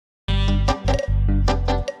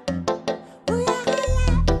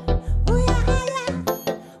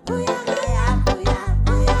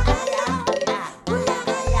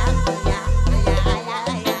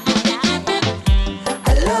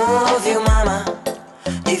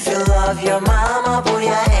If you love your mama, put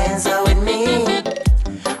your hands out with me.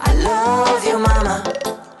 I love you, mama.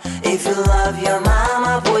 If you love your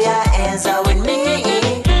mama, put your hands out with me.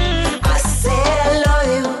 I say I love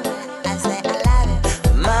you. I say I love you.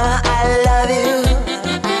 Mama, I love you.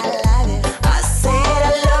 I love you. I say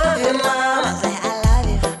I love you, mama. I say I love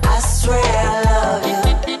you. I swear I love you.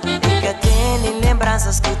 Fica tendo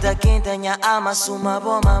lembranças, escuta quem tem a alma, suma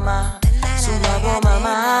boa mama. Suma boa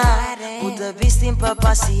mama. Puta bistim pa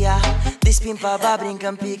passear, dispim pa ba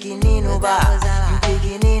brinca pequenino ba,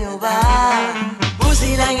 pequenino ba.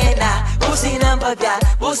 Buzina ngena, buzina papia,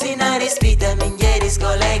 buzina respita, minheiros,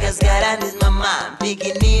 colegas, grandes, mamã,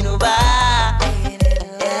 pequenino ba,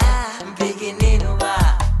 pequenino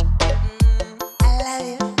ba.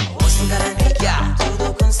 Posso garantir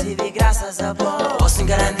tudo consigo graças a vós. Posso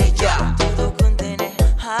garantir tudo contém,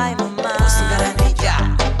 ai mamã. Posso garantir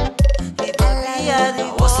viva dia de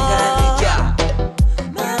vós. Posso garantir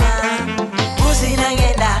mamã. Buzina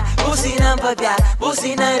ngena, buzina papia,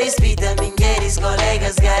 buzina respita, minheiros,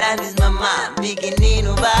 colegas, grandes, mamã,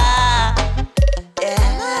 pequenino ba,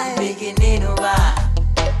 pequenino ba.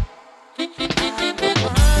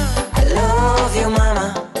 I love you,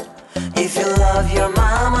 mama. If you love your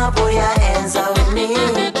mama, put your hands out with me.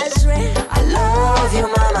 I love you,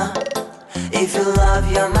 mama. If you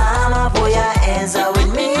love your mama, put your hands out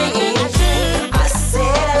with me. I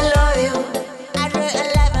said I love you.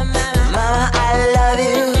 Mama, I love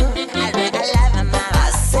you.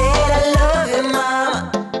 I said I love you,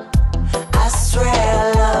 mama. I swear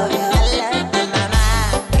I love you.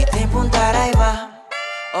 E tem punta raiva,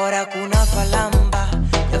 ora kuna falamba.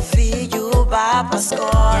 Your filho vai pra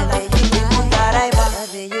escola.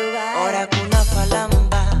 Ora kuna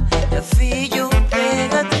falamba, your filho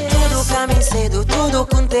pega tudo caminho cedo, tudo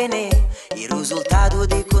contém. E resultado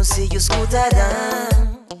de conselho escutadão.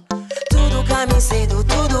 Tudo caminho cedo,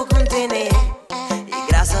 tudo contém. E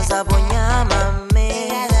graças a bonha mamãe.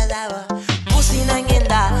 Buzina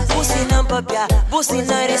ngenda, buzina papia,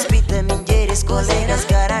 buzina respita, minheiros, colegas,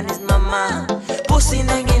 grandes, mamã.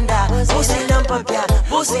 Buzina ngenda, buzina papia,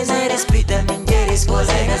 buzina respita, minheiros,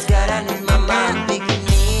 colegas, grandes, mamã.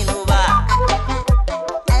 Pequenino va,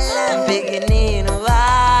 pequenino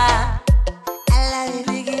va.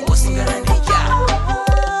 Posso garantir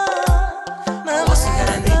posso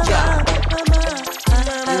garantir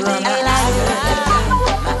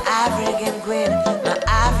my African queen, my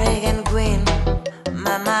African queen.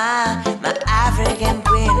 Mama, my African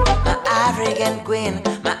queen, my African queen,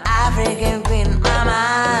 my African queen, mama.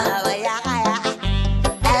 I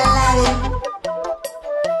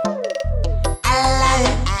love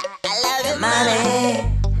you, I love you, mommy.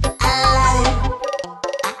 I love you,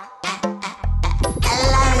 I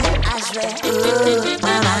love you, I swear, ooh,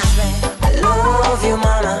 mama. I love you,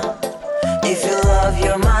 mama. If you love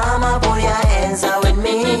your mama, put your hands out with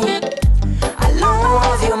me. I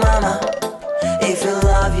love you, mama. If you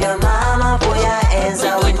love your mama, put your hands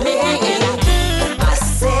out with me. I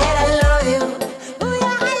said I love you.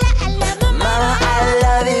 Mama, I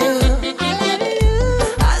love you.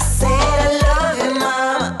 I said I love you,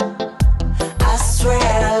 mama. I swear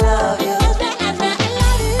I love you.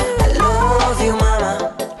 I love you, mama.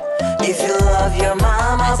 If you love your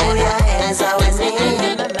mama, put your hands out with me.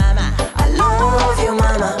 I love you,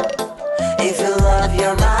 mama. If you